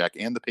Belichick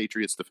and the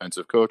Patriots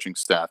defensive coaching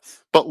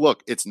staff. But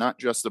look, it's not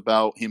just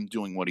about him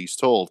doing what he's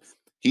told.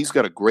 He's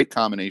got a great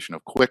combination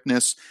of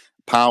quickness,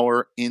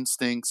 power,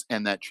 instincts,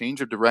 and that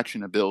change of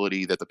direction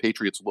ability that the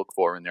Patriots look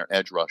for in their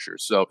edge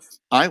rushers. So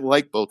I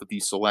like both of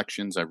these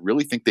selections. I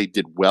really think they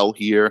did well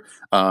here.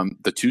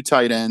 The two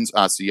tight ends,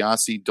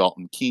 Asiasi,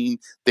 Dalton Keene,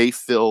 they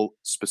fill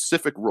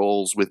specific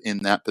roles within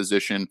that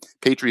position.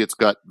 Patriots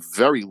got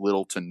very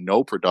little to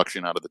no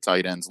production out of the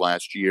tight ends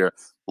last year.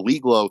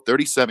 League low,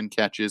 37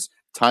 catches,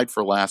 tied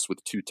for last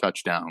with 2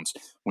 touchdowns.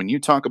 When you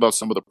talk about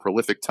some of the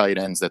prolific tight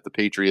ends that the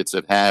Patriots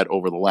have had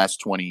over the last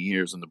 20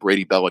 years in the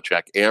Brady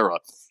Belichick era,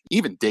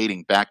 even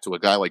dating back to a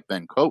guy like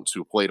Ben Coates,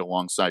 who played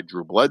alongside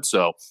Drew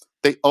Bledsoe,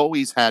 they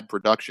always had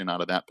production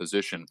out of that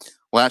position.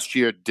 Last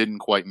year didn't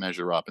quite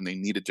measure up, and they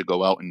needed to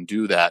go out and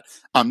do that.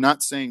 I'm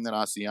not saying that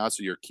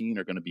Asiasi or Keene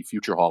are going to be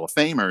future Hall of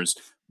Famers,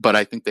 but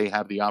I think they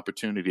have the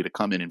opportunity to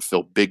come in and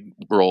fill big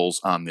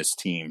roles on this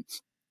team.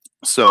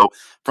 So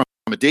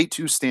from a day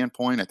 2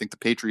 standpoint, I think the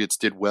Patriots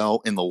did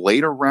well in the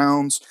later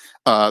rounds.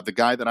 The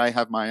guy that I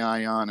have my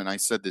eye on, and I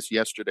said this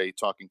yesterday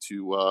talking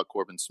to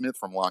Corbin Smith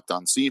from Locked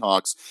On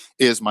Seahawks,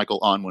 is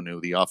Michael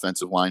Onwenu, the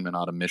offensive lineman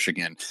out of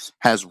Michigan.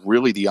 Has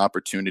really the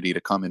opportunity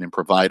to come in and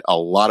provide a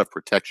lot of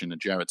protection to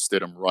Jarrett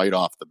Stidham right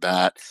off the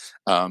bat.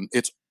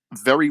 It's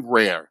very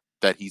rare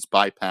that he's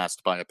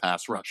bypassed by a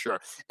pass rusher.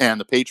 And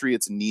the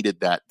Patriots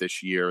needed that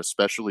this year,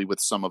 especially with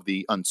some of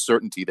the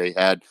uncertainty they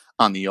had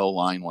on the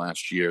O-line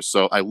last year.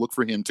 So I look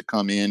for him to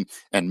come in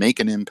and make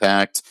an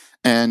impact.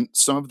 And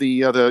some of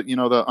the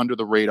under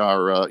the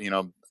radar,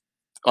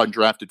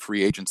 undrafted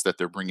free agents that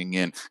they're bringing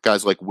in,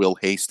 guys like Will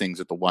Hastings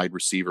at the wide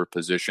receiver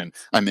position.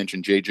 I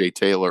mentioned J.J.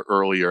 Taylor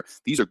earlier.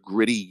 These are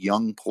gritty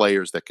young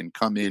players that can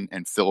come in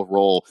and fill a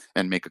role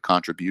and make a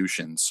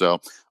contribution. So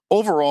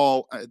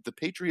overall, the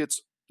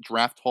Patriots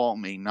draft haul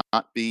may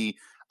not be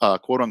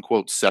quote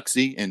unquote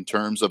sexy in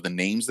terms of the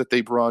names that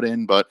they brought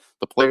in, but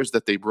the players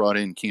that they brought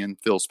in can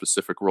fill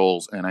specific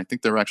roles. And I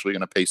think they're actually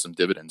going to pay some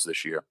dividends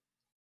this year.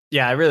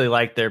 Yeah, I really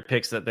like their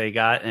picks that they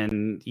got.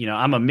 And,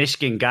 I'm a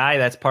Michigan guy.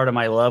 That's part of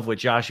my love with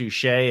Josh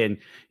Uche. And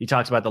you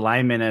talked about the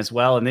linemen as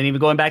well. And then even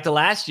going back to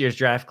last year's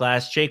draft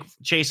class,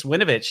 Chase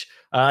Winovich,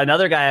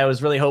 another guy I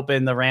was really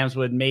hoping the Rams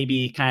would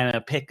maybe kind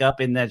of pick up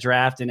in that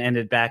draft and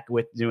ended back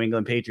with New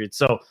England Patriots.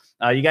 So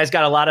you guys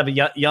got a lot of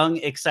young,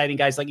 exciting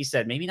guys. Like you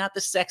said, maybe not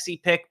the sexy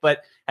pick,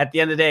 but at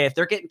the end of the day, if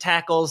they're getting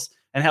tackles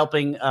and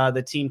helping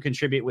the team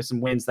contribute with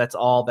some wins, that's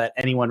all that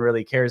anyone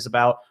really cares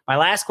about. My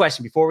last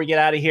question before we get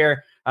out of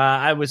here,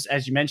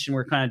 as you mentioned,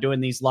 we're kind of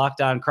doing these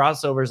Locked On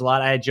crossovers a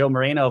lot. I had Joe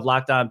Moreno of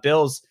Locked On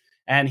Bills,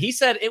 and he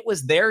said it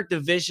was their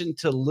division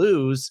to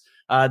lose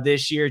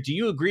this year. Do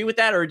you agree with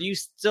that, or do you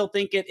still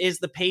think it is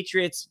the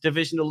Patriots'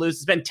 division to lose?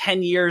 It's been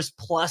 10 years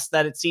plus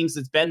that it seems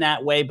it's been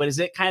that way, but is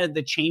it kind of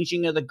the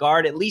changing of the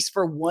guard, at least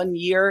for 1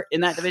 year in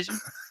that division?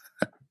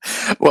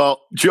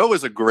 Well, Joe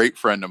is a great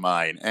friend of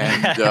mine,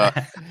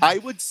 and I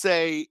would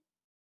say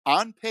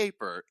on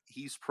paper,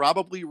 he's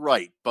probably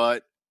right,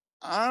 but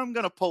I'm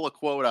going to pull a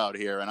quote out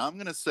here, and I'm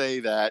going to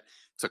say that,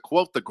 to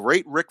quote the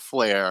great Ric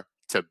Flair,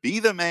 to be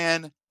the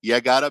man, you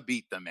got to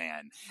beat the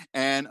man.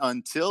 And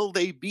until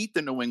they beat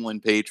the New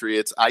England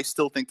Patriots, I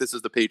still think this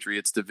is the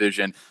Patriots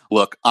division.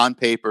 Look, on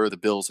paper, the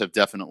Bills have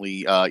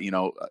definitely,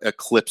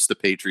 eclipsed the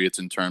Patriots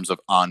in terms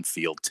of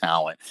on-field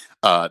talent.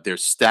 They're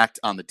stacked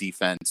on the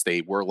defense.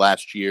 They were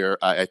last year.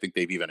 I think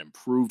they've even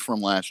improved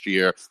from last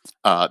year.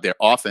 Their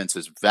offense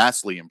has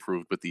vastly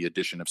improved with the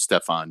addition of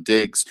Stephon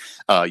Diggs.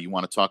 You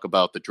want to talk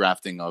about the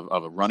drafting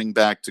of a running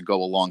back to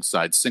go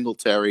alongside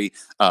Singletary.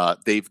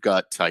 They've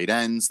got tight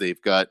ends.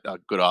 They've got a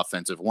good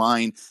offensive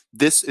line.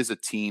 This is a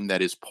team that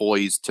is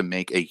poised to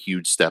make a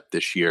huge step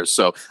this year.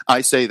 So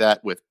I say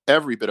that with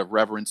every bit of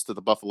reverence to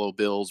the Buffalo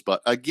Bills.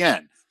 But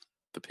again,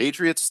 the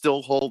Patriots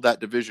still hold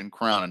that division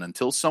crown. And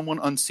until someone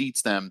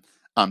unseats them,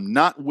 I'm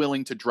not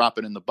willing to drop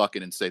it in the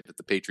bucket and say that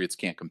the Patriots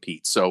can't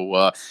compete.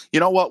 So, you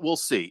know what? We'll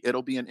see.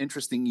 It'll be an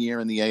interesting year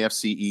in the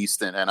AFC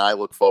East, and I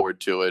look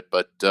forward to it.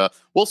 But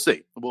we'll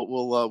see.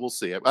 We'll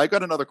see. I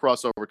got another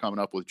crossover coming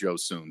up with Joe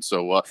soon,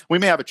 so we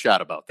may have a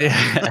chat about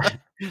that.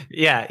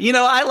 Yeah,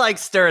 I like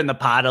stirring the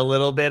pot a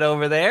little bit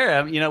over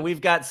there.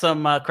 We've got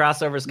some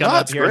crossovers coming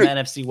up here in the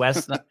NFC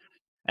West.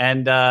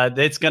 And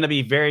it's going to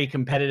be very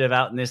competitive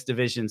out in this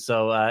division.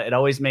 So it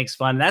always makes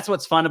fun. And that's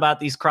what's fun about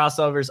these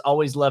crossovers.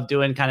 Always love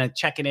doing, kind of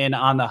checking in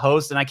on the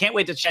host. And I can't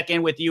wait to check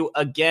in with you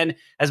again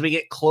as we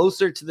get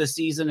closer to the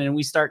season and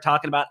we start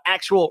talking about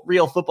actual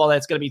real football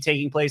that's going to be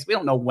taking place. We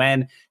don't know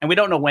when, and we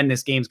don't know when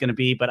this game's going to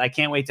be, but I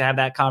can't wait to have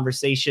that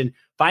conversation.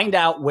 Find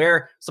out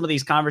where some of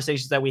these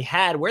conversations that we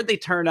had, where they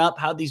turn up,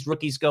 how these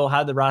rookies go,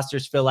 how the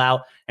rosters fill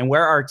out, and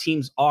where our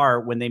teams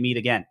are when they meet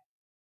again.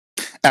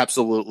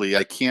 Absolutely.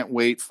 I can't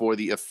wait for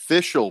the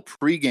official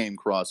pregame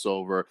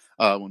crossover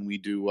when we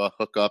do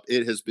hook up.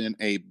 It has been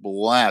a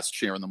blast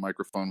sharing the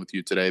microphone with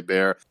you today,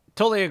 Bear.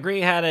 Totally agree.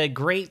 Had a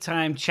great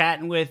time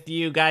chatting with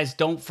you guys.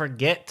 Don't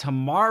forget,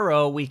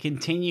 tomorrow we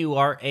continue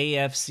our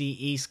AFC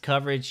East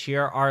coverage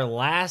here. Our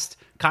last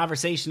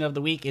conversation of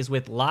the week is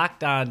with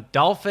Locked On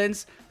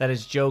Dolphins. That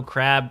is Joe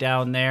Crabb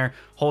down there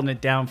holding it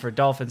down for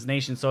Dolphins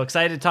Nation. So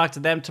excited to talk to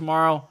them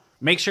tomorrow.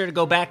 Make sure to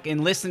go back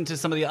and listen to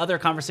some of the other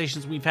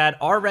conversations we've had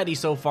already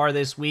so far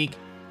this week.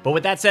 But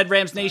with that said,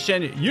 Rams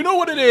Nation, you know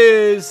what it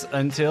is.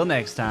 Until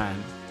next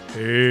time,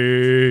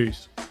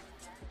 peace.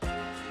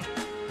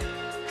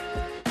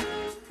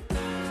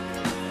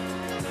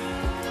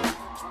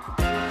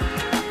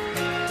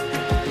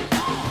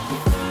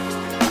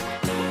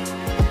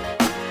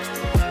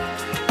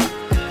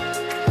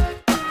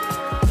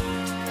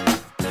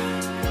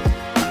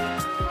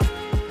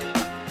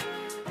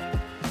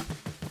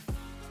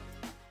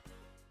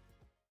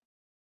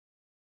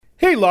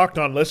 Hey, Locked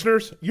On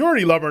listeners, you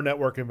already love our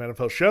network of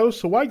NFL shows,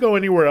 so why go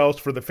anywhere else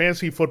for the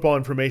fantasy football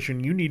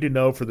information you need to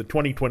know for the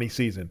 2020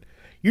 season?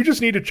 You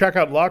just need to check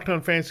out Locked On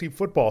Fantasy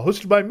Football,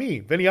 hosted by me,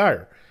 Vinny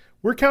Iyer.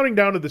 We're counting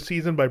down to the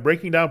season by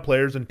breaking down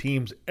players and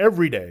teams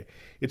every day.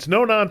 It's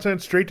no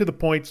nonsense, straight to the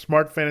point,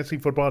 smart fantasy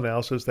football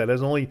analysis that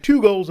has only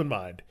two goals in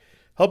mind: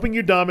 helping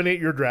you dominate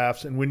your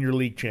drafts and win your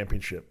league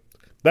championship.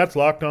 That's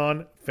Locked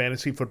On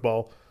Fantasy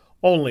Football,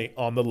 only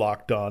on the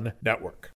Locked On Network.